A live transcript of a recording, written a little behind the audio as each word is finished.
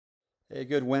Hey,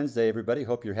 good Wednesday, everybody.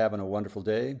 Hope you're having a wonderful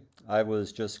day. I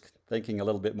was just thinking a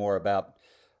little bit more about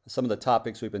some of the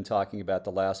topics we've been talking about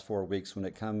the last 4 weeks when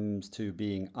it comes to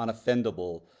being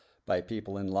unoffendable by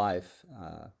people in life.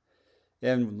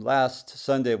 And last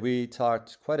Sunday, we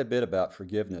talked quite a bit about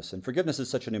forgiveness, and forgiveness is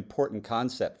such an important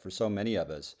concept for so many of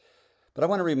us. But I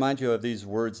want to remind you of these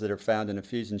words that are found in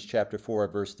Ephesians chapter 4,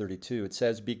 verse 32. It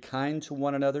says, "Be kind to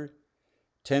one another,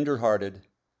 tenderhearted,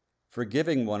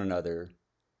 forgiving one another,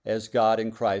 as God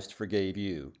in Christ forgave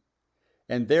you."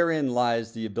 And therein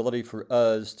lies the ability for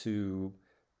us to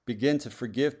begin to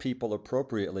forgive people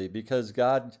appropriately because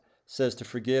God says to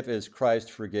forgive as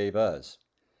Christ forgave us.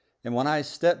 And when I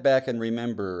step back and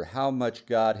remember how much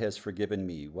God has forgiven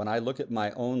me, when I look at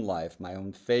my own life, my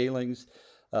own failings,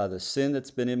 the sin that's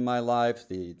been in my life,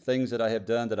 the things that I have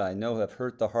done that I know have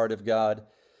hurt the heart of God,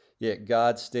 yet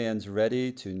God stands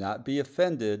ready to not be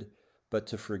offended, but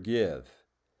to forgive.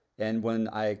 And when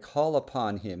I call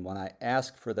upon him, when I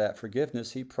ask for that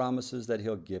forgiveness, he promises that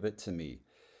he'll give it to me.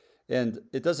 And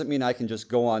it doesn't mean I can just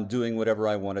go on doing whatever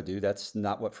I want to do. That's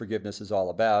not what forgiveness is all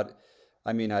about.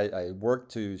 I mean, I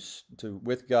work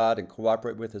with God and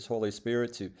cooperate with his Holy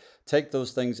Spirit to take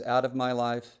those things out of my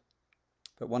life.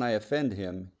 But when I offend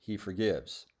him, he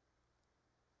forgives.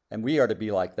 And we are to be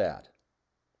like that.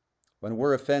 When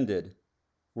we're offended,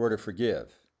 we're to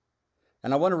forgive.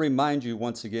 And I want to remind you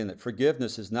once again that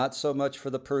forgiveness is not so much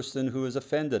for the person who has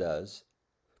offended us,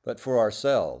 but for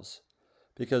ourselves.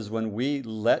 Because when we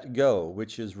let go,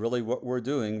 which is really what we're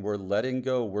doing, we're letting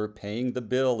go, we're paying the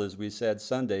bill, as we said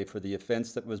Sunday, for the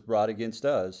offense that was brought against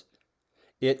us,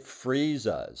 it frees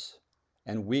us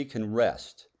and we can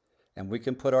rest and we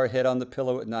can put our head on the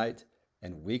pillow at night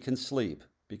and we can sleep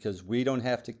because we don't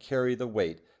have to carry the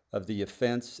weight of the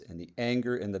offense and the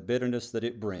anger and the bitterness that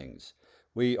it brings.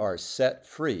 We are set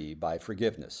free by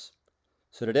forgiveness.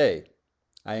 So today,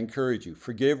 I encourage you,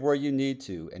 forgive where you need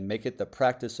to and make it the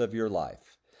practice of your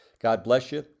life. God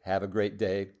bless you. Have a great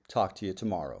day. Talk to you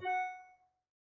tomorrow.